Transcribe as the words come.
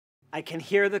I can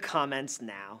hear the comments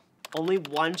now. Only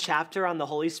one chapter on the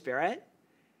Holy Spirit?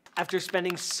 After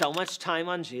spending so much time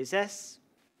on Jesus?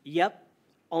 Yep,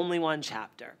 only one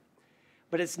chapter.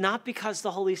 But it's not because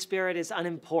the Holy Spirit is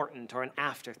unimportant or an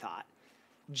afterthought.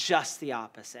 Just the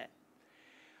opposite.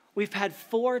 We've had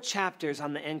 4 chapters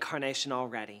on the incarnation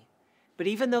already. But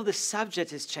even though the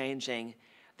subject is changing,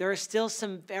 there are still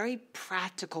some very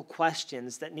practical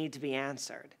questions that need to be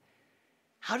answered.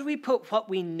 How do we put what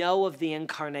we know of the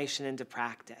incarnation into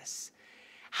practice?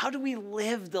 How do we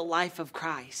live the life of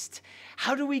Christ?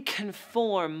 How do we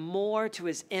conform more to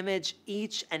his image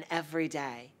each and every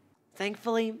day?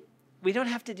 Thankfully, we don't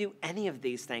have to do any of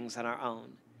these things on our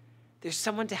own. There's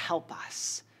someone to help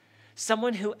us,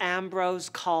 someone who Ambrose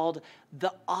called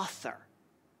the author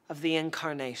of the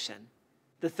incarnation,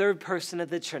 the third person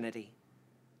of the Trinity,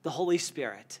 the Holy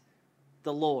Spirit,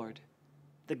 the Lord,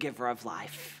 the giver of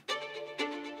life.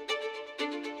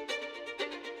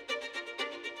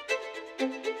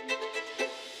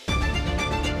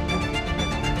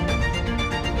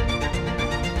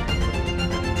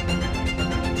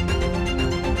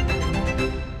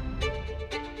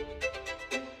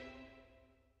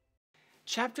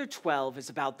 Chapter 12 is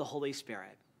about the Holy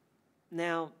Spirit.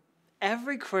 Now,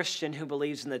 every Christian who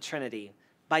believes in the Trinity,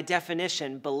 by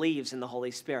definition, believes in the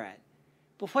Holy Spirit.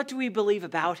 But what do we believe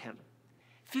about him?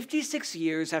 56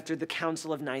 years after the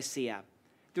Council of Nicaea,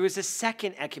 there was a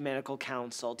second ecumenical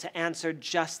council to answer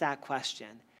just that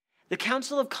question. The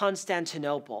Council of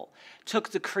Constantinople took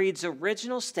the Creed's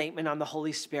original statement on the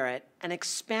Holy Spirit and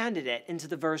expanded it into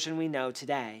the version we know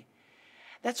today.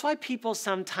 That's why people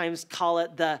sometimes call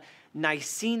it the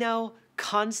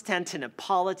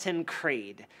Niceno-Constantinopolitan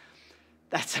Creed.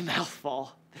 That's a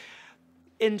mouthful.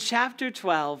 In chapter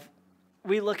 12,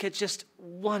 we look at just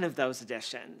one of those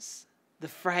additions, the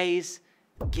phrase,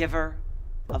 giver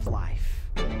of life.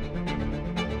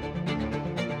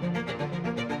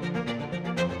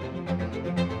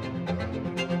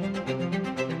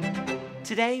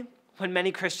 Today, when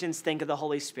many Christians think of the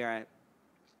Holy Spirit,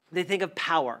 they think of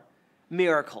power,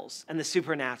 miracles, and the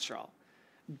supernatural.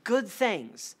 Good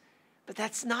things, but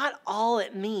that's not all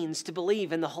it means to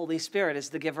believe in the Holy Spirit as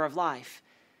the giver of life.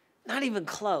 Not even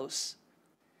close.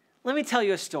 Let me tell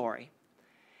you a story.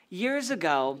 Years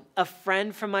ago, a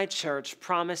friend from my church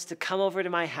promised to come over to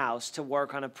my house to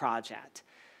work on a project.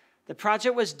 The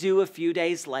project was due a few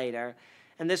days later,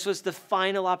 and this was the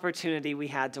final opportunity we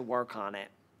had to work on it.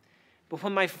 But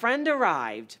when my friend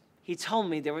arrived, he told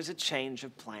me there was a change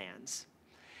of plans.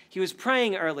 He was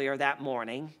praying earlier that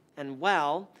morning, and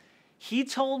well, he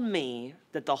told me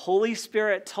that the Holy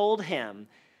Spirit told him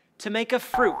to make a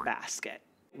fruit basket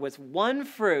with 1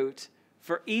 fruit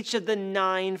for each of the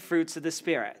 9 fruits of the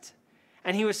Spirit.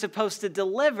 And he was supposed to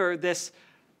deliver this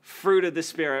fruit of the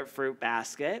Spirit fruit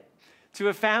basket to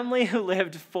a family who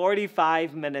lived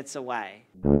 45 minutes away.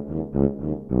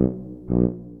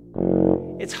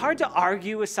 It's hard to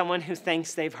argue with someone who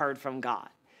thinks they've heard from God.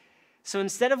 So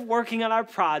instead of working on our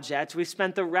project, we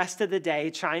spent the rest of the day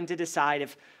trying to decide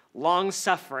if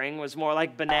long-suffering was more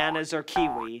like bananas or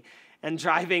kiwi and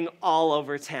driving all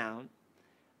over town.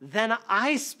 Then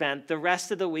I spent the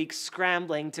rest of the week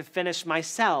scrambling to finish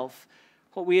myself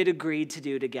what we had agreed to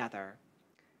do together.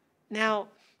 Now,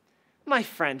 my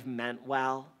friend meant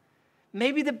well.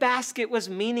 Maybe the basket was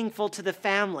meaningful to the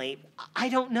family. I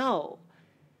don't know.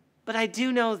 But I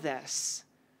do know this.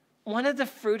 One of the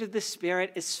fruit of the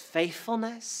Spirit is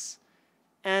faithfulness.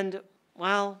 And,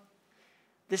 well,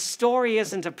 this story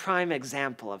isn't a prime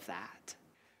example of that.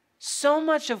 So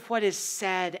much of what is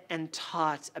said and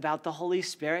taught about the Holy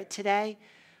Spirit today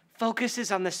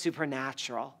focuses on the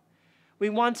supernatural. We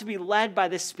want to be led by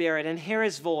the Spirit and hear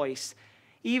his voice,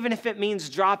 even if it means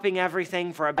dropping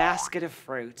everything for a basket of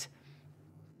fruit.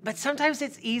 But sometimes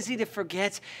it's easy to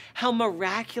forget how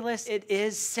miraculous it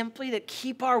is simply to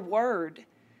keep our word,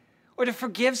 or to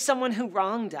forgive someone who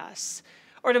wronged us,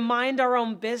 or to mind our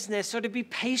own business, or to be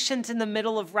patient in the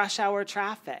middle of rush hour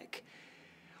traffic.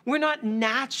 We're not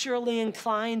naturally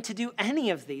inclined to do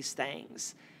any of these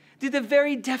things. They're the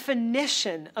very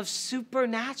definition of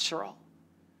supernatural.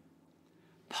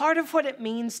 Part of what it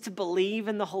means to believe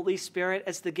in the Holy Spirit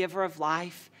as the giver of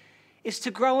life is to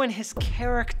grow in his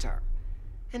character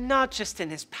and not just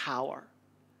in his power.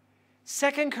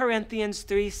 2 Corinthians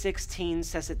 3:16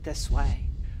 says it this way,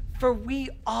 "For we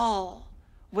all,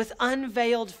 with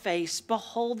unveiled face,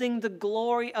 beholding the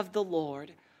glory of the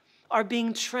Lord, are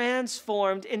being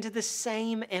transformed into the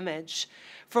same image,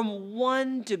 from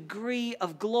one degree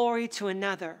of glory to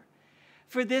another.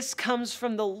 For this comes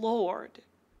from the Lord,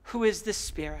 who is the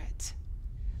Spirit."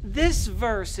 This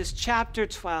verse is chapter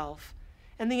 12,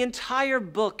 and the entire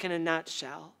book in a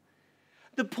nutshell.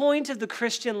 The point of the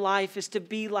Christian life is to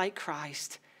be like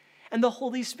Christ, and the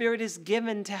Holy Spirit is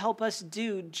given to help us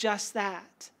do just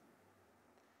that.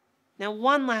 Now,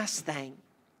 one last thing.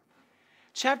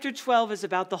 Chapter 12 is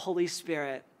about the Holy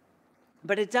Spirit,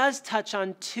 but it does touch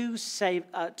on two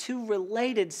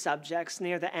related subjects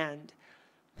near the end: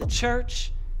 the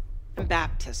church and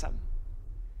baptism.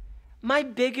 My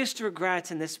biggest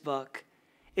regret in this book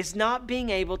is not being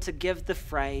able to give the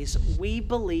phrase, "We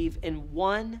believe in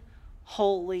one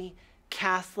holy,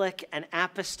 Catholic, and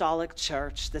apostolic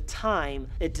church," the time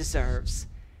it deserves.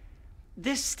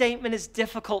 This statement is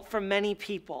difficult for many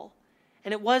people,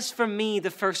 and it was for me the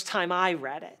first time I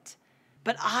read it.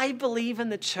 But I believe in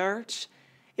the church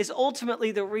is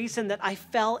ultimately the reason that I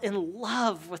fell in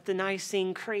love with the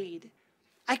Nicene Creed.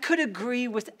 I could agree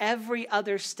with every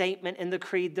other statement in the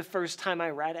creed the first time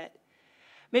I read it.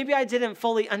 Maybe I didn't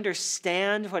fully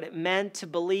understand what it meant to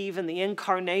believe in the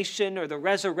incarnation or the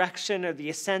resurrection or the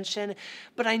ascension,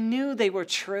 but I knew they were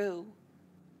true.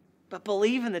 But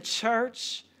believe in the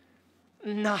church?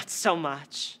 Not so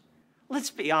much. Let's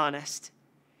be honest.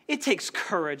 It takes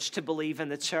courage to believe in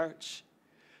the church,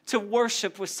 to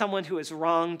worship with someone who has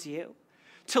wronged you,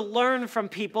 to learn from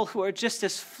people who are just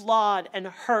as flawed and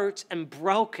hurt and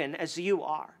broken as you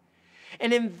are.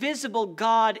 An invisible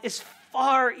God is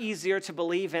far easier to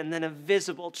believe in than a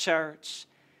visible church.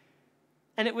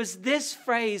 And it was this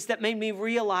phrase that made me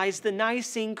realize the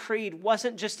Nicene Creed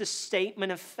wasn't just a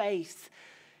statement of faith.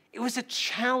 It was a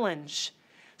challenge,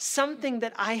 something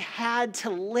that I had to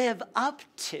live up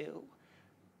to.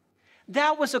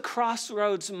 That was a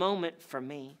crossroads moment for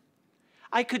me.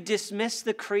 I could dismiss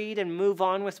the creed and move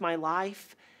on with my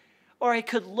life, or I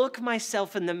could look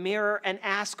myself in the mirror and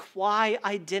ask why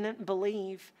I didn't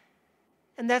believe.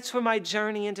 And that's where my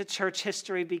journey into church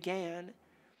history began.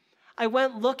 I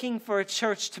went looking for a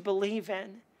church to believe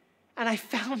in, and I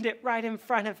found it right in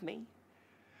front of me,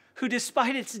 who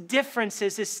despite its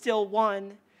differences is still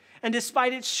one, and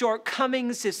despite its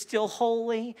shortcomings is still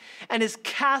holy, and is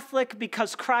Catholic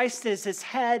because Christ is its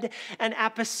head, and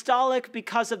apostolic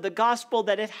because of the gospel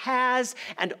that it has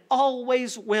and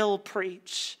always will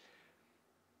preach.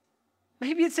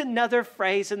 Maybe it's another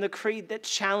phrase in the creed that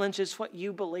challenges what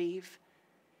you believe.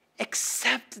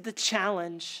 Accept the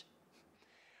challenge.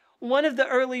 One of the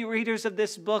early readers of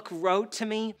this book wrote to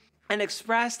me and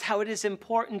expressed how it is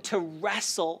important to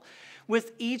wrestle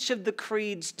with each of the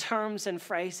creed's terms and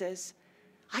phrases.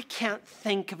 I can't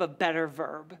think of a better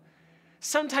verb.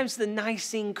 Sometimes the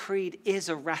Nicene Creed is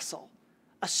a wrestle,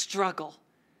 a struggle,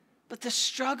 but the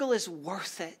struggle is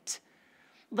worth it.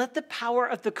 Let the power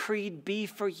of the creed be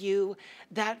for you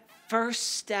that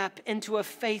first step into a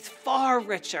faith far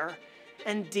richer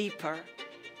and deeper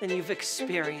than you've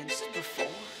experienced before.